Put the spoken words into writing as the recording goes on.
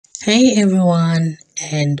Hey everyone,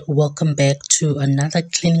 and welcome back to another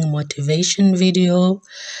cleaning motivation video.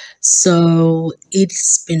 So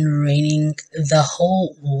it's been raining the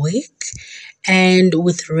whole week, and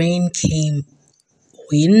with rain came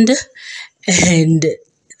wind, and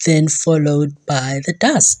then followed by the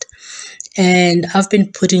dust. And I've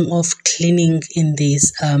been putting off cleaning in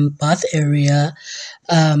this bath area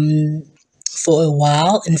um, for a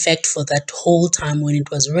while. In fact, for that whole time when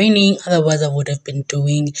it was raining, otherwise I would have been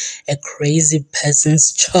doing a crazy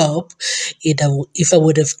person's job if I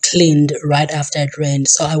would have cleaned right after it rained.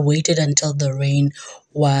 So I waited until the rain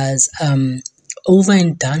was over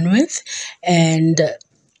and done with. And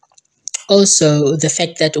also, the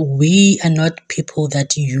fact that we are not people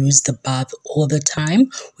that use the bath all the time.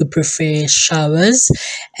 We prefer showers,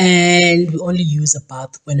 and we only use a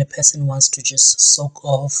bath when a person wants to just soak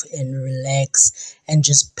off and relax and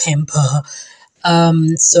just pamper.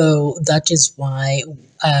 So that is why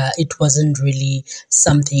it wasn't really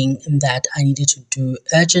something that I needed to do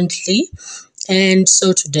urgently. And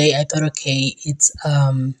so today I thought, okay, it's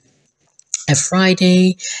a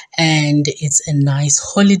Friday, and it's a nice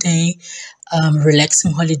holiday,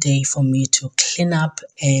 relaxing holiday for me to clean up.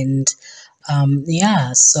 And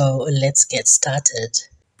yeah, so let's get started.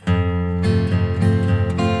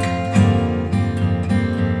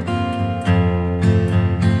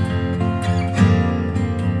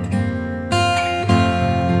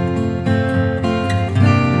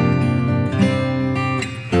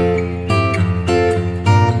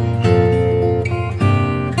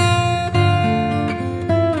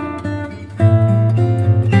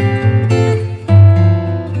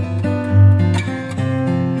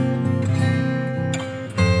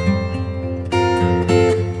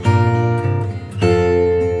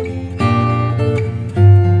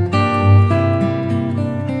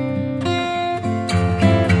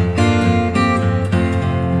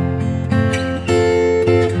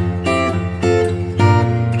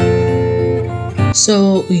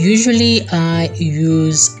 So usually I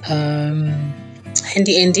use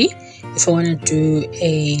handy andy if I want to do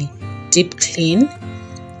a deep clean.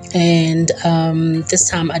 And this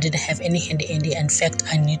time I didn't have any handy andy. In fact,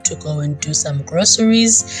 I need to go and do some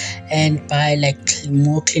groceries and buy like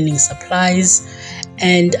more cleaning supplies.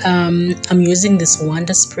 And I'm using this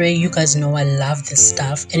wonder spray. You guys know I love this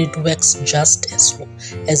stuff, and it works just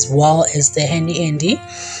as well as the handy andy.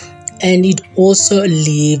 And it also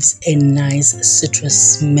leaves a nice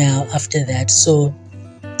citrus smell after that. So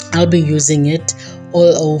I'll be using it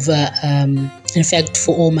all over, in fact,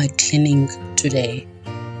 for all my cleaning today.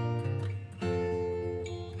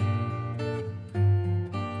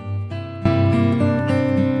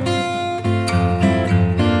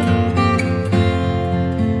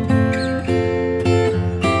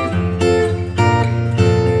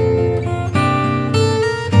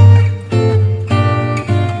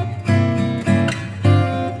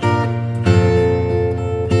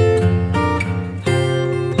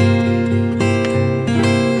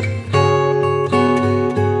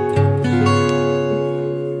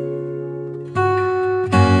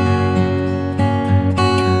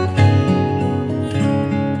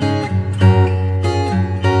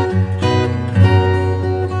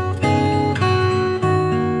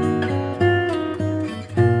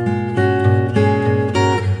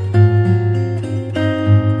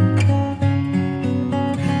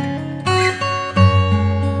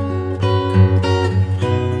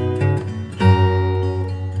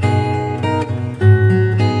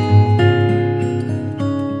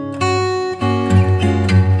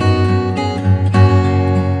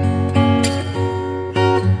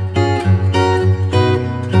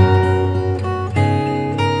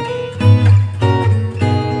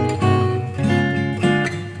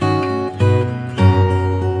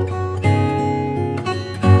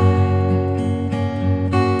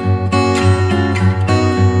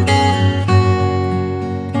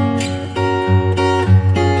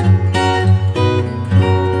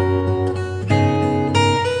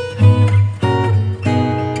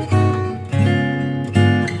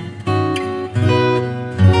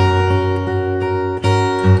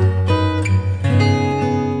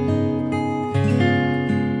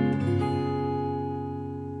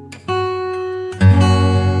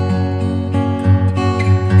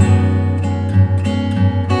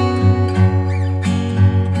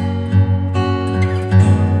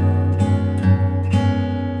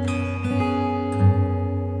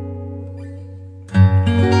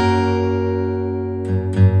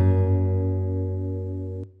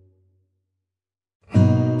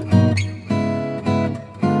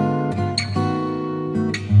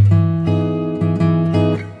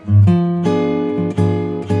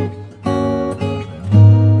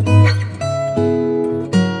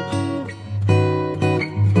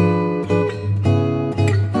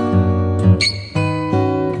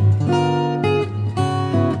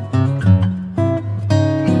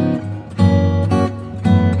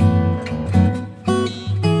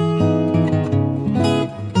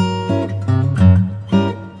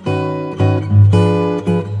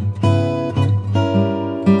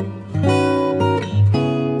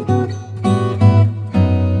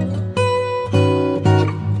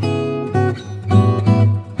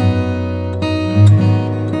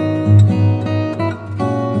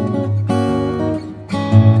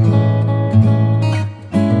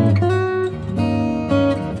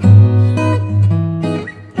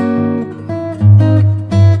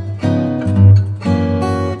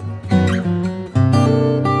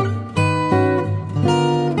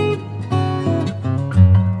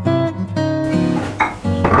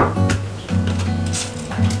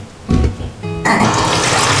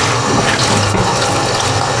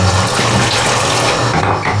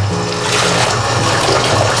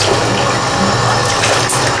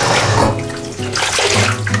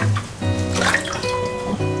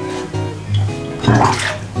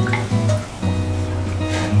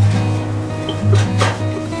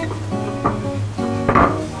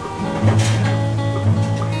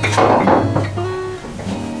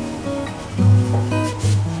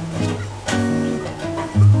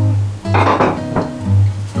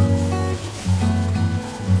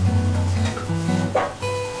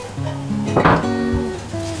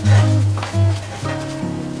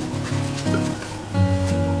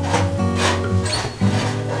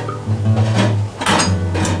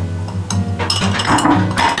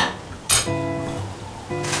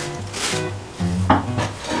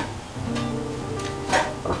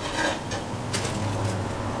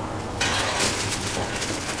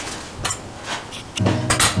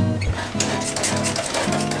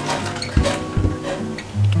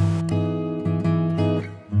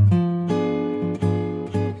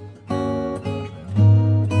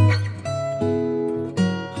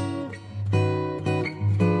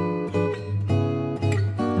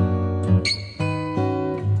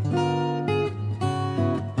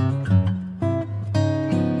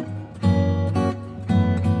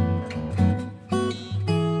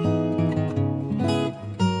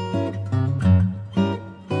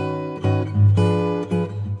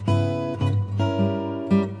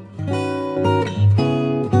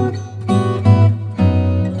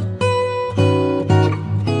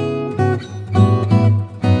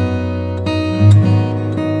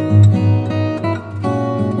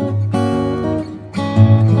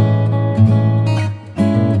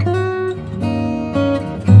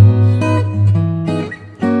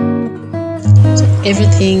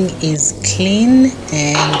 everything is clean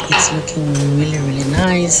and it's looking really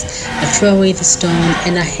nice. I threw away the stone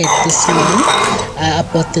and I had this one. I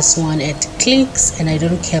bought this one at Clicks and I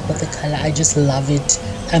don't care about the color, I just love it.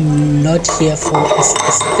 I'm not here for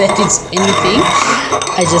aesthetics or anything.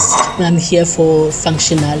 I'm here for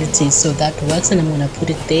functionality, so that works, and I'm gonna put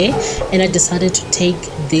it there. And I decided to take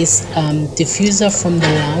this diffuser from the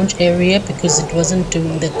lounge area because it wasn't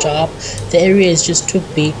doing the job. The area is just too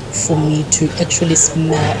big for me to actually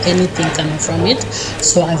smell anything coming from it,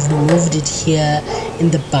 so I've moved it here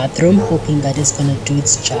in the bathroom, hoping that it's gonna do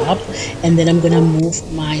its job. And then I'm gonna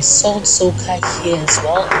move my salt soaker here as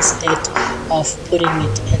well, instead of putting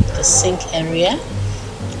it at the sink area.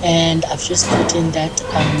 And I've just put in that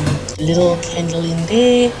little candle in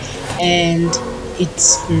there, and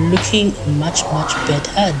it's looking much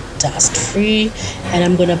better, dust free. And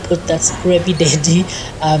I'm gonna put that scrubby daddy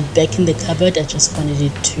back in the cupboard. I just wanted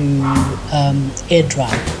it to air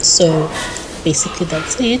dry. So basically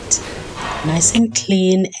that's it, nice and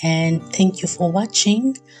clean. And thank you for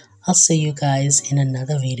watching. I'll see you guys in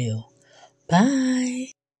another video.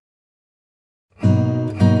 Bye.